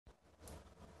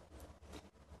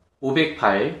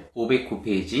508,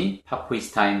 509페이지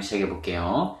팝퀴즈 타임 시작해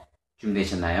볼게요.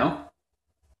 준비되셨나요?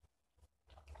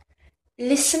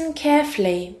 Listen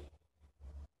carefully.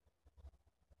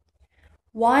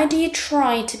 Why do you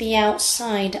try to be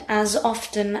outside as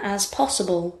often as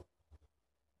possible?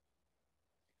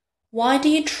 Why do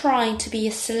you try to be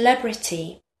a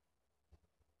celebrity?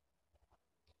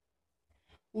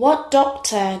 What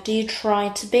doctor do you try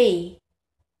to be?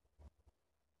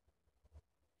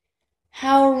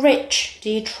 How rich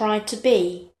do you try to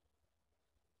be?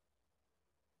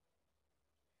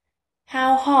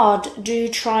 How hard do you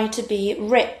try to be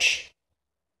rich?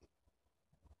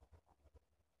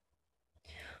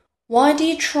 Why do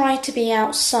you try to be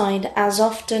outside as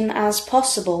often as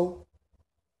possible?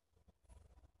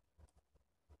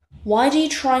 Why do you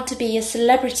try to be a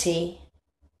celebrity?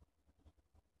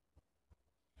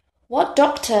 What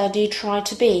doctor do you try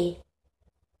to be?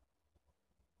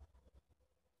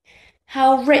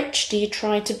 How rich do you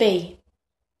try to be?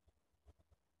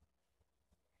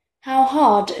 How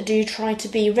hard do you try to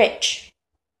be rich?